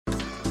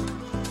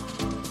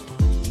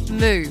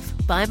Move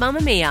by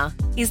Mamamia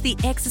is the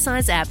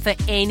exercise app for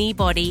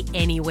anybody,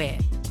 anywhere.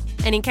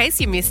 And in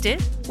case you missed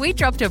it, we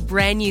dropped a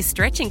brand new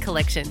stretching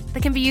collection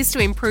that can be used to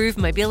improve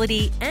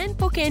mobility and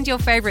bookend your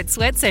favourite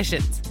sweat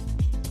sessions.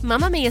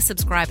 Mamamia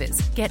subscribers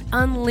get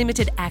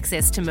unlimited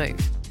access to Move,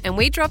 and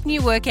we drop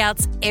new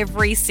workouts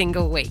every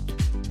single week.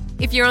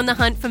 If you're on the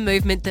hunt for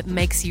movement that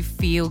makes you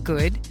feel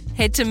good,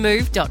 head to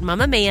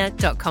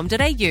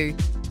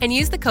move.mamamia.com.au and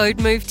use the code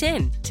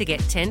MOVE10 to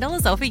get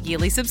 $10 off a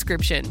yearly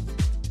subscription.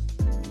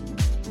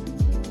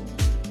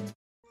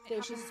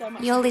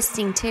 You're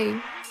listening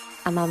to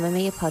a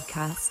Mamamia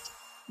podcast.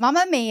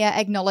 Mamamia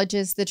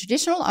acknowledges the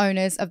traditional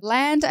owners of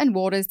land and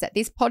waters that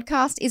this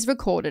podcast is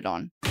recorded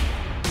on.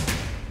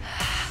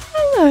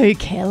 Hello,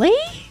 Kelly.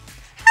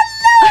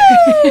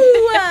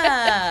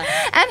 Hello!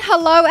 And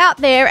hello out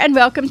there, and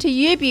welcome to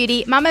You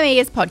Beauty,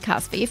 Mamamia's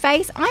podcast for your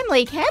face. I'm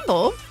Lee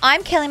Campbell.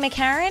 I'm Kelly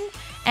McCarran,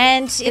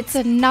 and It's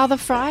another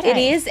Friday. it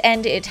is,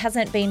 and it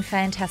hasn't been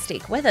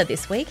fantastic weather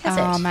this week, has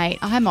it? Oh, mate,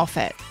 I'm off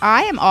it.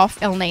 I am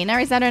off El Nina.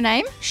 Is that her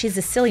name? She's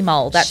a silly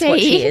mole. That's what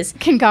she is.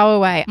 Can go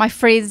away. My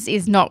frizz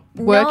is not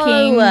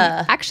working.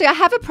 No. Actually, I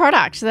have a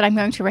product that I'm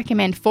going to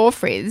recommend for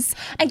frizz.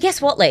 And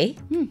guess what, Lee?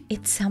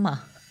 It's summer.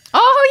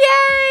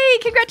 Oh,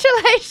 yay!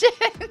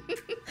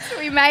 Congratulations.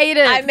 We made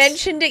it. I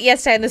mentioned it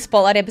yesterday in the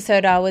Spotlight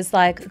episode. I was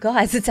like,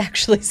 guys, it's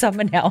actually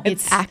summer now.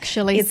 It's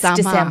actually it's summer.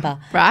 December.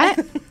 Right?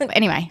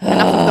 Anyway,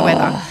 enough of the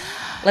weather.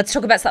 Let's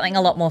talk about something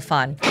a lot more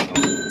fun.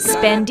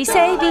 Spendy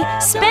savey,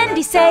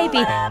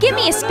 give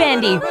me a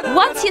spendy.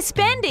 What's your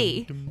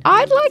spendy?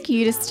 I'd like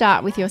you to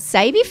start with your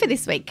savey for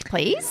this week,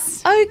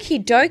 please.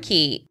 Okie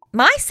dokie.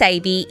 My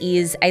savey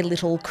is a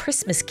little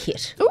Christmas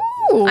kit.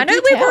 Ooh, I know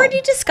do we've tell. already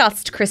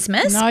discussed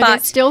Christmas, No, but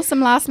there's still some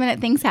last minute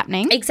things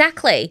happening.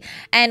 exactly.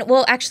 And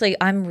well, actually,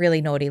 I'm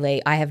really naughty,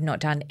 Lee. I have not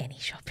done any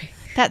shopping.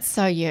 That's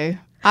so you.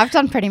 I've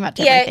done pretty much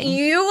Yeah, everything.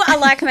 you are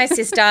like my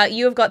sister.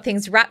 You have got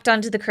things wrapped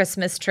under the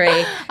Christmas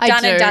tree, I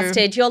done and do.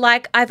 dusted. You're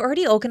like, I've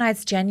already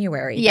organised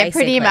January. Yeah,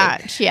 basically. pretty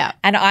much. Yeah.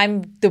 And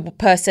I'm the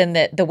person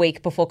that the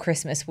week before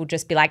Christmas will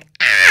just be like,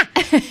 ah.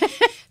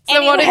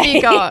 So what have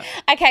you got?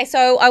 Okay,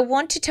 so I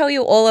want to tell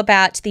you all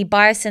about the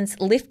Biosense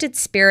Lifted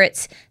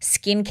Spirits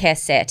skincare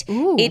set.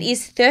 Ooh. It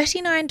is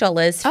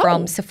 $39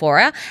 from Oh.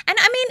 Sephora. And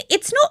I mean,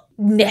 it's not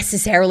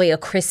necessarily a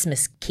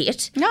Christmas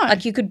kit. No.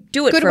 Like you could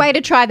do it Good for way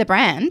to try the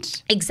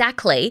brand.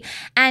 Exactly.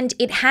 And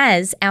it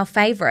has our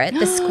favourite,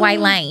 the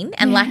squalane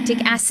and lactic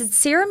acid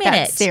serum in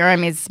That it.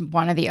 serum is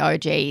one of the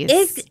OGs.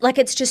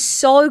 It's just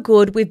so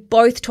good. We've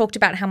both talked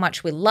about how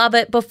much we love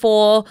it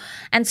before.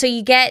 And so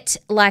you get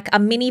like a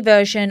mini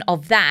version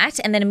of that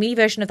and then a mini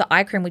version of the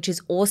eye cream, which is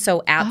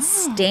also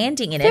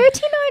outstanding in it.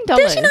 $39.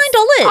 $39.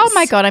 Oh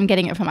my God, I'm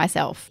getting it for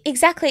myself.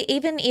 Exactly.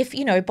 Even if,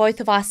 you know,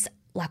 both of us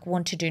like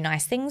want to do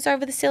nice things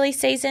over the silly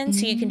season.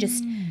 So you can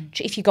just,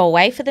 if you go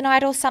away for the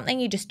night or something,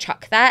 you just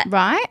chuck that.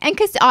 Right? And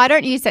because I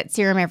don't use that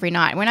serum every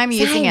night. When I'm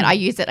using it, Same. I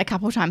use it a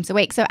couple times a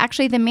week. So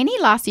actually the mini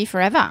lasts you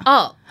forever.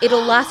 Oh,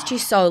 it'll last you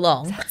so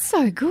long. That's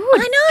so good. I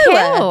know.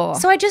 Kel.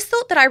 So I just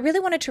thought that I really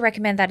wanted to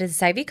recommend that as a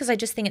saviour because I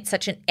just think it's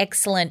such an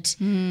excellent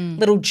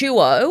little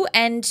duo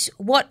and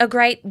what a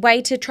great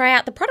way to try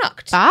out the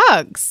product.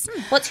 Bugs.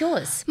 What's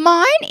yours?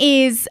 Mine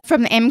is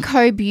from the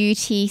Emco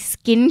Beauty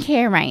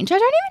skincare range. I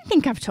don't even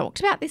think I've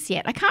talked about this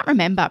yet. I can't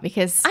remember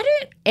because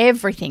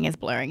everything is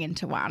blurring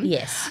into one.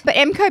 Yes. But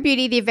Emco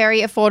Beauty, the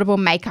very affordable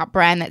makeup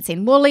brand that's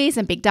in Woolies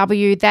and Big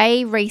W,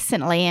 they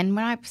recently, and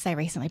when I say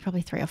recently,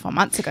 probably 3 or 4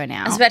 months ago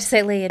now. I was about to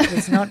say, Lee, it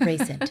was not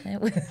recent.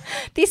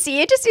 This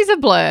year just is a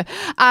blur,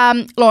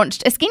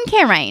 launched a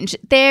skincare range.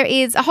 There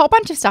is a whole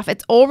bunch of stuff.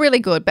 It's all really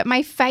good, but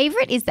my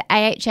favourite is the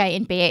AHA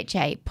and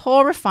BHA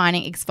Pore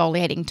Refining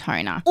Exfoliating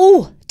Toner.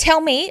 Oh,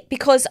 tell me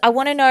because I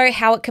want to know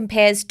how it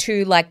compares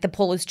to like the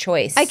Paula's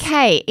Choice.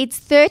 Okay, it's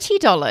 $30.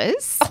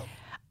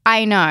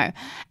 I know.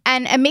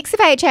 And a mix of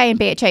AHA and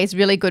BHA is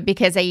really good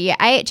because your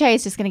AHA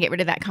is just going to get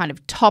rid of that kind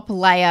of top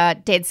layer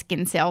dead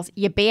skin cells.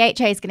 Your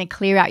BHA is going to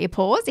clear out your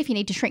pores if you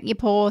need to shrink your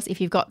pores,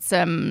 if you've got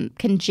some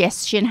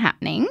congestion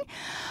happening.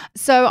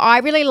 So I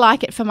really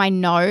like it for my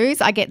nose.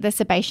 I get the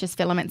sebaceous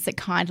filaments that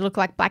kind of look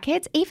like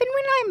blackheads. Even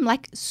when I'm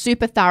like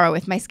super thorough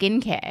with my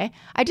skincare,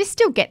 I just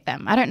still get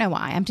them. I don't know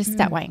why. I'm just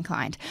that way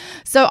inclined.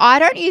 So I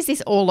don't use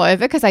this all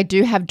over because I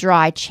do have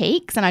dry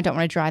cheeks and I don't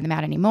want to dry them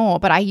out anymore.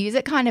 But I use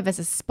it kind of as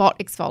a spot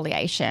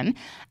exfoliation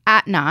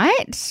at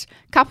night,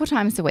 a couple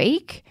times a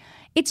week.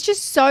 It's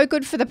just so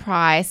good for the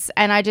price,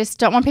 and I just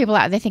don't want people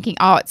out there thinking,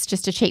 oh, it's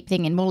just a cheap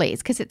thing in Woolies,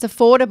 because it's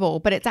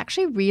affordable, but it's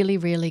actually really,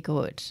 really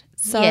good.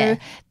 So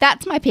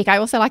that's my pick. I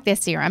also like their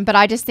serum, but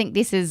I just think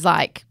this is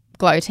like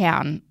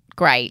Glowtown,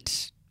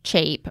 great,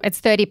 cheap.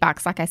 It's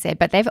 $30, like I said,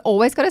 but they've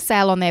always got a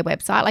sale on their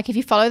website. Like if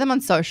you follow them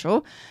on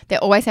social, they're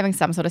always having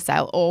some sort of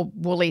sale, or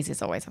Woolies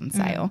is always on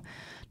sale.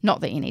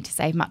 Not that you need to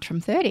save much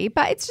from 30,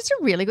 but it's just a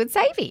really good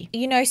savey.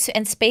 You know,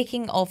 and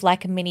speaking of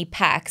like mini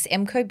packs,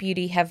 Emco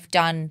Beauty have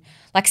done,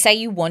 like say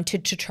you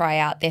wanted to try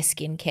out their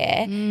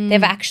skincare,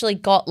 they've actually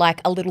got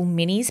like a little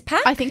minis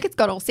pack. I think it's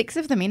got all 6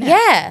 of them in it.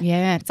 Yeah.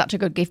 Yeah, it's such a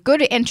good gift.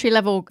 Good entry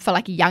level for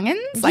like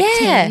youngins, like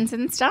teens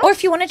and stuff. Or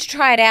if you wanted to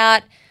try it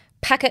out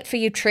pack it for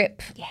your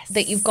trip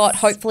that you've got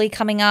hopefully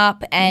coming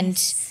up and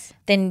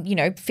then,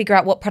 figure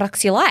out what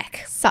products you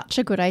like. Such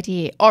a good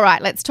idea. All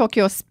right, let's talk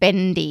your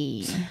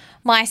spendy.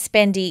 My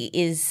spendy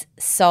is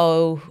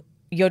so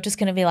you're just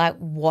going to be like,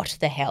 what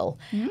the hell?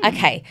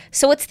 Okay,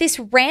 so it's this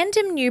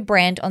random new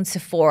brand on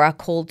Sephora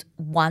called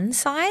One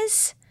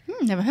Size.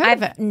 Never heard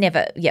of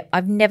it.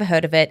 I've never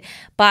heard of it,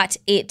 but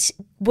it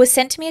was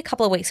sent to me a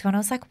couple of weeks ago and I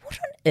was like, what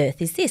on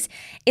earth is this?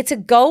 It's a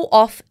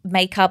go-off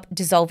makeup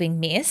dissolving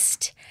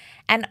mist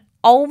and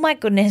oh my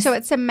goodness. So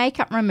it's a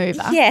makeup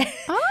remover. Yeah.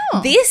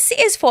 Oh. This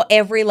is for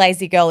every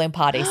lazy girl in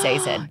party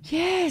season.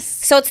 Yes.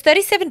 So it's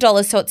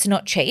 $37, so it's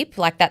not cheap.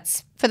 Like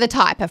that's For the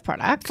type of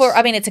product.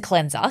 it's a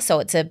cleanser, so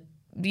it's a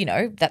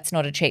that's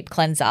not a cheap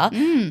cleanser.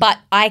 But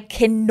I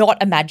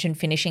cannot imagine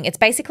finishing. It's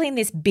basically in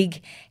this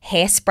big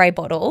hairspray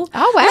bottle.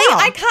 Oh, wow.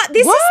 Lee, I can't.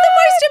 This is the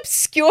most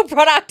obscure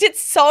product.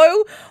 It's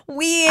so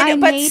weird,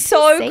 but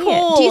so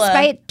cool. Do you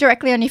spray it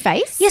directly on your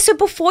face? Yeah, so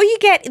before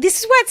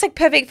this is why it's like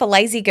perfect for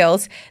lazy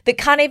girls that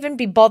can't even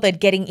be bothered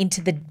getting into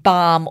the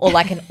balm or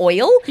like an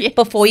oil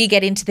before you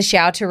get into the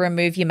shower to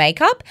remove your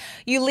makeup.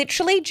 You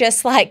literally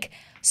just like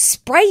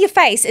spray your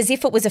face as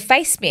if it was a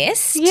face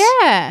mist.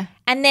 Yeah.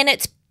 And then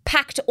it's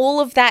packed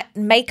all of that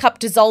makeup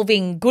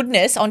dissolving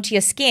goodness onto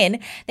your skin.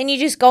 Then you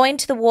just go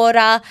into the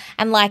water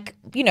and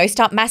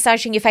start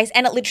massaging your face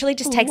and it literally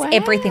just takes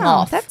everything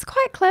off. That's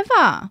quite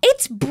clever.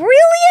 It's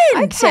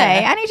brilliant.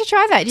 Okay, I need to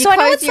try that. Did you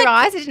close your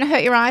eyes? It didn't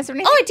hurt your eyes or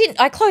anything? Oh, I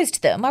didn't. I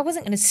closed them. I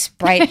wasn't going to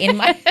spray it in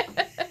my...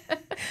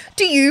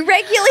 Do you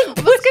regularly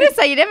I was going to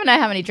say, you never know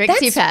how many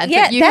drinks you've had,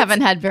 but you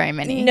haven't had very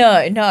many.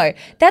 No.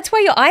 That's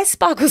why your eyes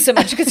sparkle so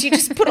much because you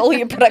just put all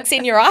your products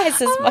in your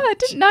eyes as much. I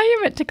didn't know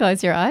you meant to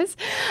close your eyes.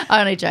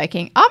 Only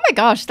joking. Oh my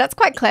gosh, that's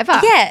quite clever.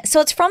 Yeah, so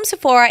it's from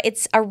Sephora.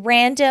 It's a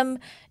random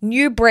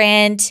new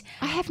brand.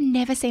 I have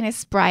never seen a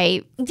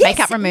spray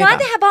makeup remover.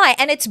 Neither have I,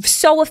 and it's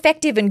so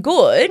effective and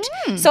good.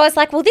 So I was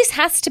like, well, this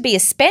has to be a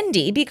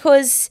spendy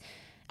because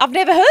I've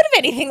never heard of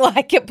anything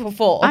like it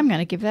before. I'm going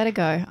to give that a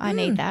go. I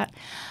need that.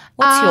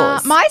 What's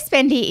yours? My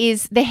spendy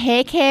is the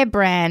hair care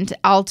brand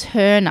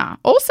Alterna,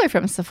 also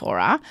from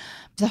Sephora.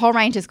 The whole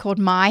range is called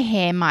My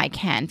Hair, My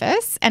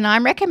Canvas, and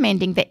I'm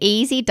recommending the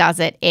Easy Does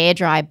It Air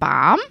Dry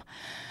Balm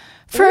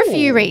for a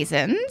few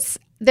reasons.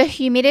 The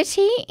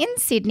humidity in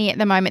Sydney at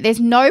the moment, there's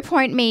no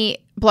point me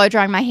blow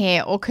drying my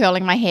hair or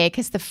curling my hair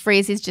because the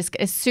frizz is just,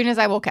 as soon as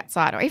I walk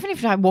outside or even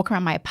if I walk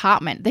around my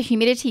apartment, the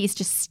humidity is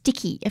just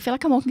sticky. I feel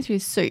like I'm walking through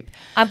soup.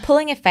 I'm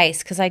pulling a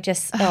face because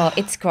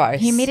it's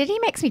gross. Humidity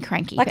makes me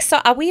cranky.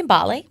 So are we in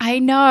Bali? I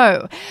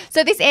know.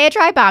 So this air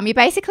dry balm, you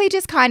basically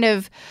just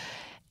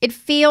it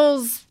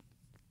feels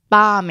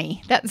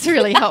balmy. That's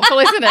really helpful,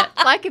 isn't it?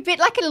 Like a bit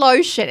like a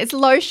lotion. It's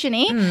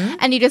lotiony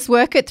and you just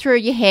work it through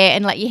your hair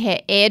and let your hair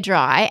air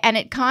dry and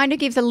it kind of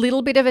gives a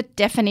little bit of a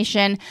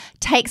definition,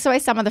 takes away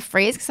some of the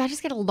frizz because I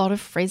just get a lot of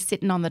frizz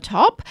sitting on the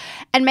top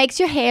and makes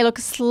your hair look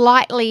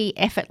slightly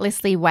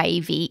effortlessly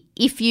wavy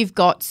if you've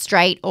got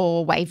straight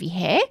or wavy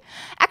hair.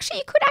 Actually,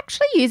 you could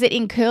use it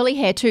in curly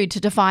hair too to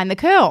define the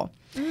curl.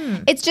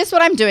 It's just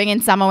what I'm doing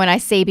in summer when I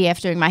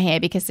CBF doing my hair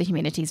because the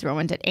humidity's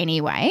ruined it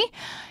anyway.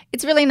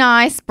 It's really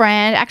nice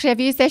brand. Actually, I've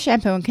used their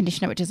shampoo and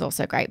conditioner, which is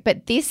also great.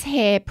 But this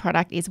hair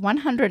product is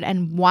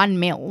 101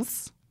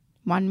 mils,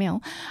 1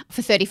 mil,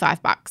 for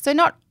 $35. So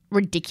not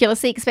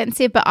ridiculously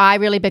expensive, but I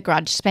really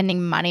begrudge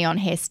spending money on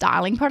hair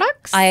styling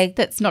products.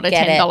 That's not a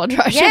 $10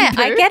 dry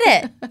shampoo. Yeah, I get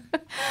it.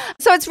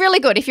 So it's really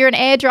good. If you're an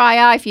air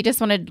dryer, if you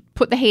just want to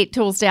put the heat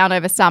tools down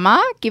over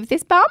summer, give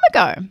this balm a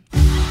go.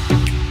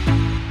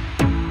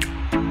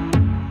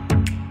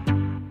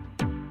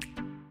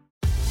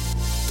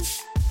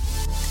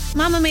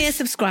 Mamamia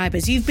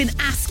subscribers, you've been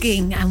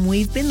asking and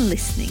we've been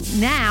listening.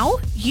 Now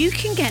you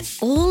can get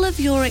all of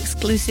your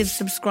exclusive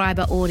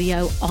subscriber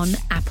audio on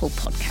Apple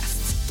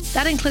Podcasts.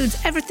 That includes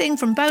everything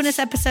from bonus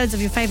episodes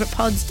of your favourite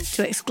pods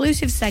to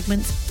exclusive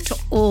segments to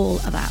all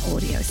of our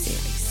audio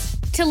series.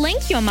 To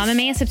link your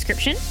Mamamia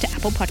subscription to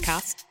Apple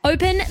Podcasts,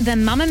 open the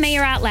Mamamia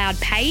Out Loud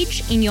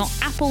page in your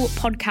Apple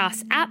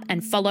Podcasts app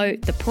and follow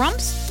the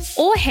prompts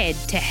or head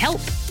to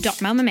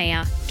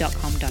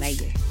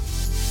help.mamamia.com.au.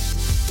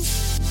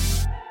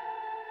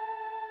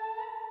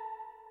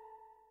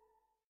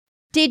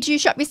 Did you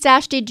shop your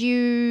stash? Did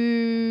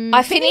you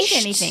finish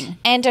anything?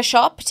 And I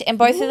shopped, and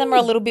both of them are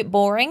a little bit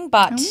boring,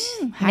 but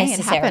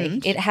necessary.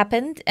 It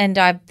happened. And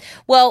the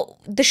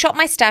Shop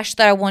My Stash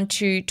that I want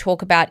to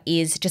talk about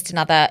is just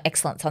another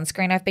excellent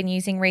sunscreen I've been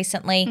using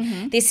recently.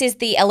 This is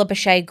the Ella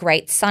Bechet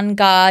Great Sun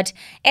Guard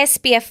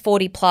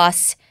SPF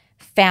 40+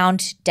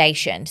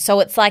 foundation. So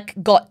it's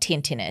got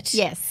tint in it.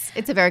 Yes,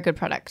 it's a very good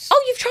product.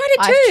 Oh, you've tried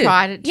it too? I've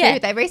tried it too. Yeah.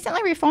 They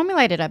recently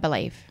reformulated, I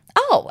believe.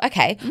 Oh,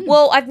 okay.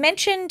 Well, I've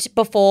mentioned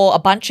before a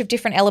bunch of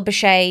different Ella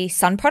Bechet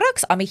sun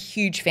products. I'm a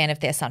huge fan of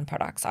their sun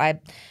products. I've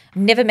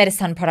never met a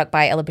sun product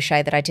by Ella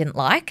Bechet that I didn't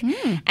like.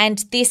 And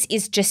this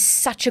is just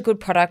such a good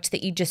product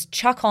that you just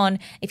chuck on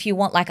if you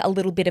want like a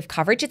little bit of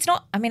coverage. It's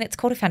not, I mean, it's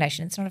called a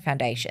foundation. It's not a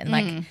foundation.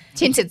 Like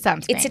Tinted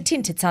sunscreen. It's a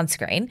tinted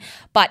sunscreen,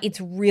 but it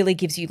really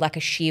gives you like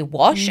a sheer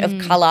wash of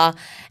colour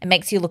and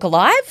makes you look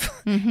alive.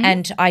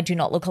 And I do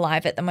not look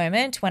alive at the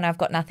moment when I've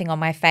got nothing on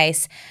my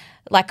face.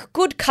 Like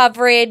good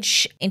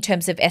coverage in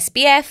terms of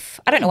SPF.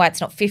 I don't know why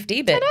it's not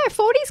 50, but I know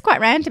 40 is quite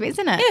random,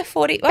 isn't it? yeah,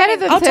 40. Better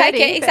than I'll 30,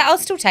 take it. but- I'll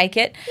still take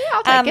it. Yeah,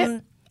 I'll take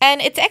it.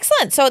 And it's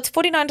excellent. So it's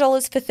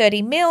 $49 for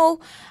 30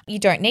 ml. You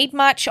don't need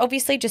much,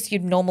 obviously, just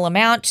your normal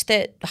amount,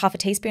 that half a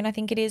teaspoon, I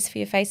think it is, for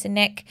your face and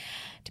neck,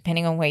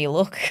 depending on where you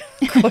look.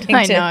 According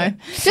I to know.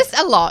 Just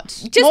a lot.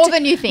 More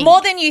than you think.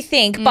 More than you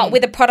think. But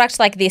with a product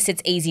like this,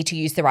 it's easy to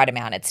use the right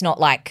amount. It's not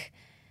like,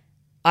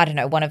 I don't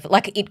know, one of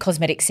like It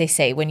Cosmetics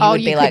CC when you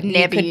would be like, you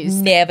could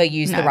never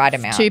use the right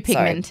amount. Too So-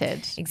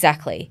 pigmented.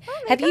 Exactly.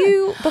 Have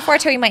you, before I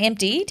tell you my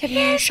empty, have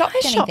you shopped I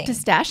anything? shopped a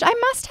stash. I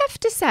must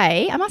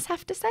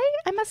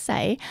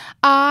say,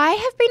 I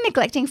have been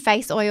neglecting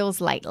face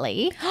oils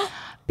lately.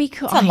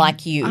 Because It's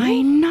unlike you.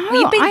 I know.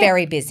 Well, you've been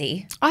very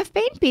busy. I've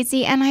been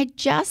busy and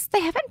they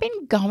haven't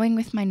been going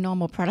with my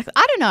normal products.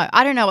 I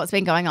don't know what's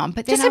been going on.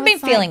 But then Just I have been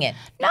was like, feeling it.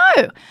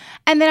 No.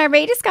 And then I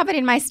rediscovered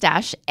in my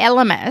stash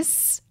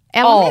Elemis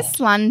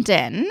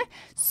London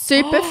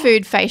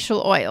Superfood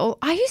Facial Oil.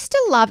 I used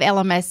to love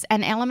Elemis,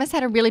 and Elemis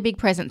had a really big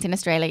presence in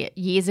Australia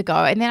years ago,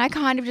 and then I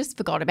kind of just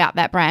forgot about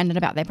that brand and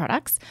about their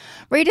products.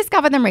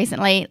 Rediscovered them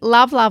recently.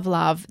 Love, love,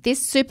 love.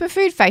 This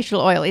Superfood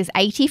Facial Oil is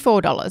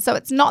 $84, so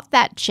it's not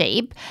that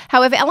cheap.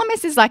 However,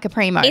 Elemis is like a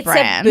primo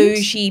brand. It's a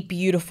bougie,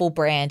 beautiful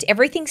brand.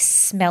 Everything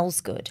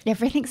smells good.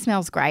 Everything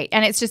smells great,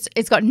 and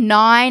it's got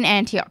 9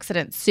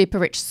 antioxidants, super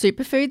rich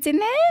superfoods in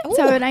there.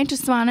 So it ain't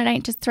just 1, it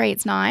ain't just 3,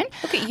 it's 9.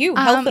 Look at you,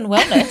 health and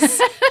wellness.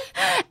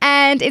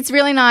 And it's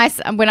really nice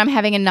when I'm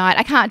having a night.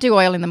 I can't do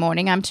oil in the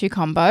morning. I'm too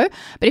combo.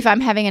 But if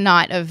I'm having a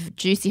night of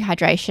juicy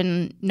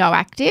hydration, no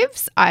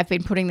actives, I've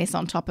been putting this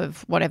on top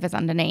of whatever's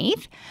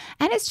underneath.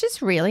 And it's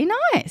just really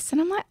nice. And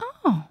I'm like,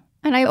 oh.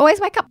 And I always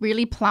wake up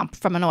really plump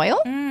from an oil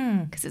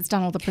because it's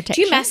done all the protection.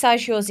 Do you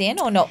massage yours in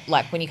or not,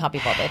 like when you can't be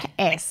bothered?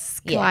 Yes.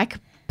 Yeah. Like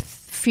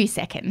few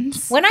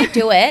seconds. When I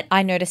do it,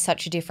 I notice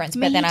such a difference.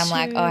 But Me then I'm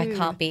like, oh, I too.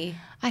 can't be.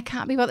 I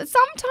can't be bothered.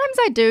 Sometimes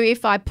I do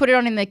if I put it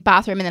on in the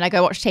bathroom and then I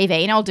go watch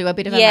TV, and I'll do a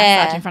bit of a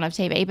Yeah. massage in front of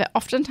TV. But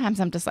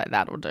oftentimes I'm just like,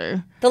 that'll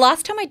do. The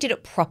last time I did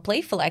it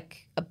properly for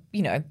like,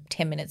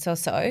 10 minutes or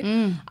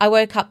so, I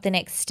woke up the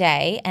next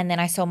day and then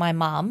I saw my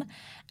mum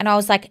and I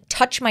was like,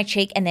 touch my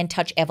cheek and then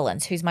touch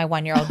Evelyn's, who's my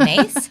 1-year-old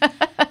niece.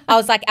 I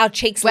was like, our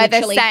cheeks We're the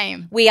literally.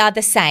 same. We are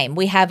the same.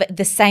 We have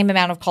the same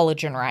amount of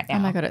collagen right now. Oh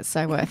my God, it's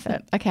so worth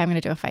it. Okay, I'm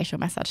going to do a facial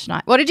massage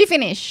tonight. What did you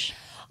finish?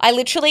 I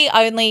literally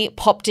only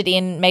popped it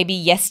in maybe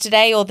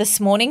yesterday or this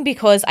morning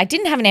because I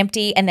didn't have an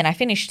empty and then I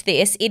finished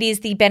this. It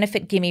is the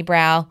Benefit Gimme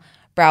Brow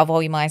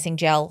Volumizing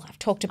Gel. I've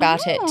talked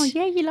about it Oh,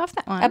 yeah, you love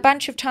that one. a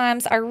bunch of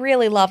times. I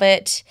really love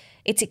it.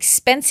 It's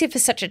expensive for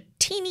such a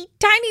teeny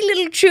tiny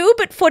little tube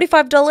at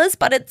 $45,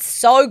 but it's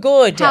so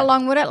good. How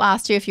long would it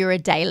last you if you were a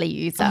daily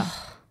user?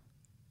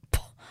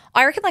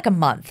 I reckon like a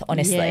month,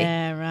 honestly.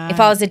 Yeah, right. If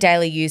I was a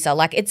daily user,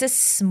 like it's a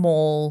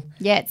small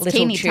Yeah, it's little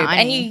teeny tube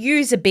tiny. and you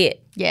use a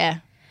bit. Yeah.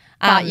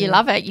 But you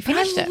love it. You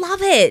finished I it.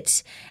 love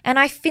it. And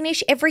I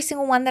finish every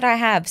single one that I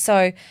have.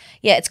 So,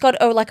 yeah, it's got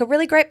like a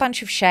really great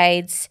bunch of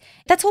shades.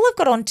 That's all I've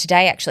got on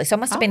today, actually. So it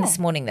must have been this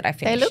morning that I They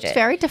finished looked it.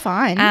 very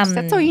defined.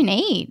 That's all you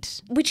need.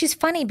 Which is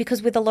funny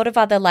because with a lot of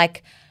other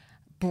like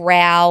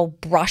brow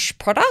brush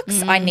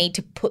products, I need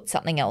to put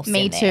something else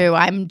Me in there. too.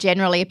 I'm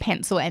generally a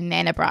pencil and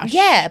then a brush.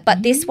 Yeah,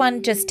 but this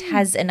one just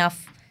has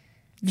enough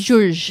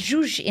Zhuzh.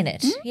 zhuzh in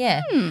it.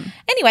 Yeah.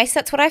 Anyway, so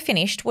that's what I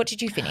finished. What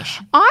did you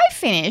finish? I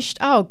finished,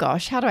 oh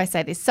gosh, how do I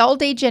say this? Sol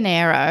de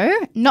Janeiro,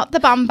 not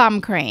the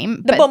bum cream,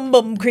 The but Bum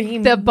Bum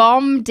Cream. the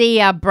Bom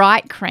Dia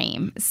Bright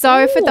Cream.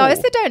 So for those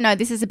that don't know,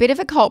 this is a bit of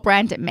a cult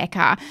brand at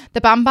Mecca.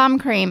 The Bum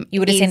Cream. You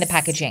would have seen the is-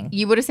 packaging.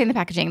 You would have seen the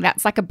packaging.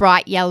 That's like a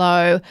bright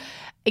yellow,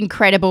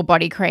 incredible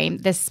body cream.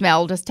 The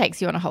smell just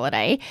takes you on a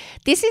holiday.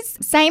 This is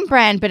same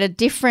brand but a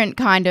different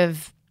kind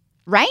of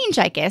range,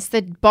 I guess.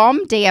 The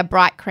Bom Dia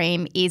Bright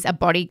Cream is a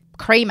body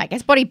cream, I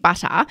guess, body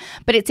butter,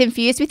 but it's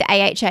infused with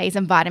AHAs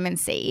and vitamin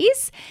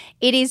C's.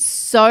 It is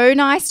so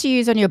nice to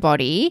use on your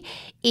body.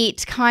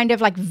 It kind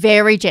of like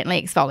very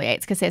gently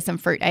exfoliates because there's some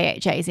fruit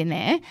AHAs in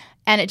there,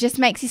 and it just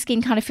makes your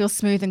skin kind of feel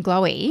smooth and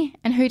glowy.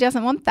 And who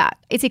doesn't want that?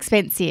 It's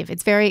expensive.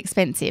 It's very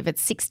expensive.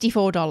 It's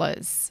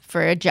 $64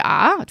 for a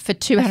jar for I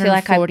feel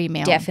like 240 I've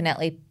ml.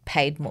 definitely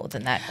paid more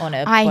than that on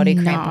a I body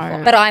cream know.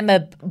 before. But I'm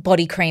a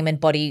body cream and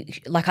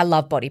I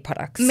love body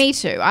products. Me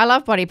too. I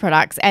love body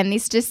products, and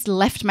this just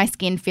left my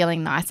skin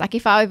feeling nice. Like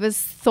if I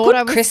thought Good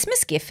I was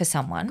Christmas gift for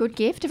someone. good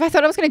gift. If I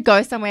thought I was going to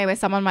go somewhere where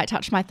someone might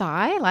touch my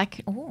thigh,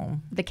 like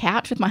the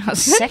couch with my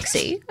husband.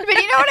 Sexy. But you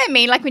know what I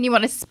mean? Like when you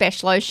want a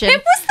special lotion. When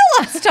was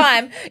the last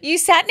time you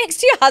sat next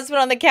to your husband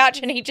on the couch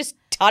and he just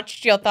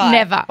touched your thigh.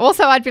 Never.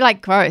 Also, I'd be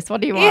like, gross.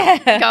 What do you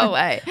want? Yeah. Go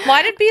away.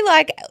 Mine'd be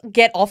like,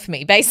 get off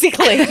me,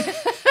 basically.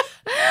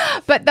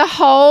 But the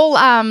whole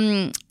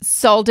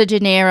Sol de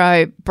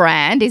Janeiro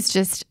brand is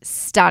just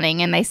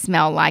stunning and they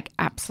smell like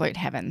absolute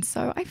heaven.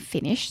 So I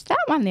finished that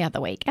one the other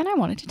week and I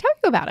wanted to tell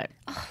you about it.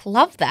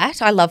 Love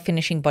that. I love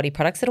finishing body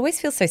products. It always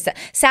feels so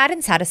sad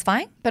and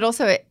satisfying. But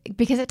also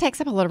because it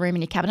takes up a lot of room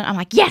in your cabinet, I'm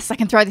like, yes, I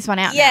can throw this one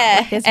out. Yeah. Now.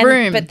 Like, there's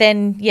room. But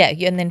then,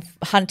 and then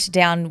hunt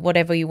down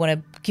whatever you want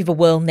to give a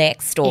whirl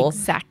next. Or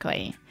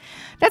Exactly.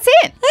 That's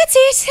it. That's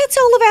it. That's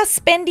all of our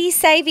spendy,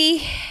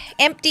 savey,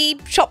 empty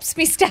shops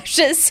me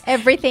stashes.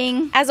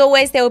 Everything. As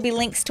always, there will be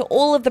links to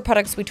all of the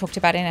products we talked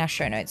about in our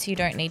show notes. You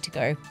don't need to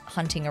go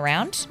hunting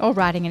around. Or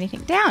writing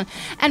anything down.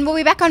 And we'll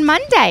be back on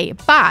Monday.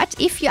 But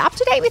if you're up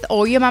to date with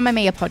all your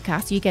Mamamia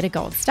podcasts, you get a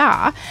gold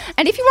star.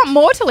 And if you want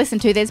more to listen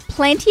to, there's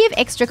plenty of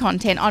extra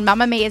content on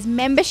Mamamia's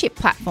membership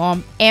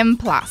platform, M+.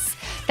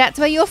 That's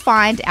where you'll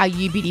find our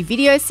You Beauty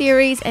video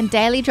series and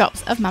daily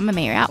drops of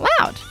Mamamia Out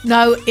Loud.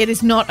 No, it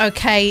is not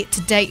okay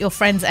to date your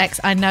friend's ex.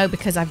 I know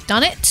because I've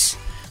done it.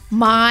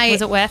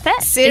 Was it worth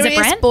it? Serious Is it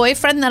Brent?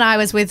 boyfriend that I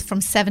was with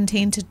from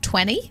 17 to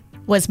 20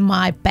 was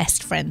my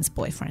best friend's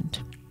boyfriend.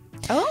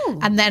 Oh.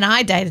 And then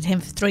I dated him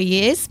for 3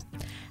 years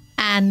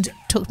and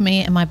took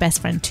me and my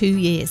best friend 2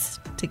 years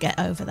to get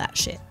over that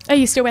shit. Are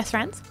you still best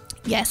friends?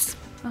 Yes.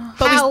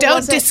 But How we don't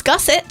was it?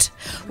 discuss it.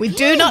 We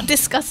do not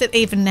discuss it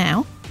even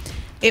now.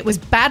 It was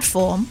bad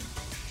form.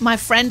 My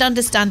friend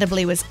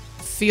understandably was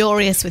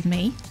furious with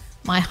me.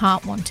 My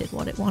heart wanted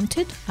what it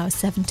wanted. I was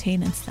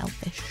 17 and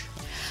selfish.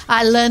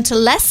 I learned a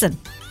lesson.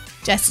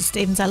 Jessie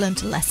Stevens, I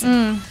learned a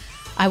lesson.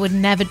 I would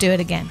never do it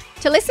again.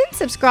 To listen,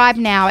 subscribe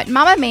now at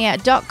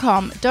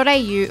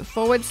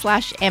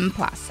mamamia.com.au/M+.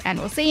 And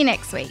we'll see you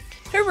next week.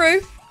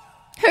 Hooroo.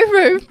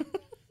 Hooroo.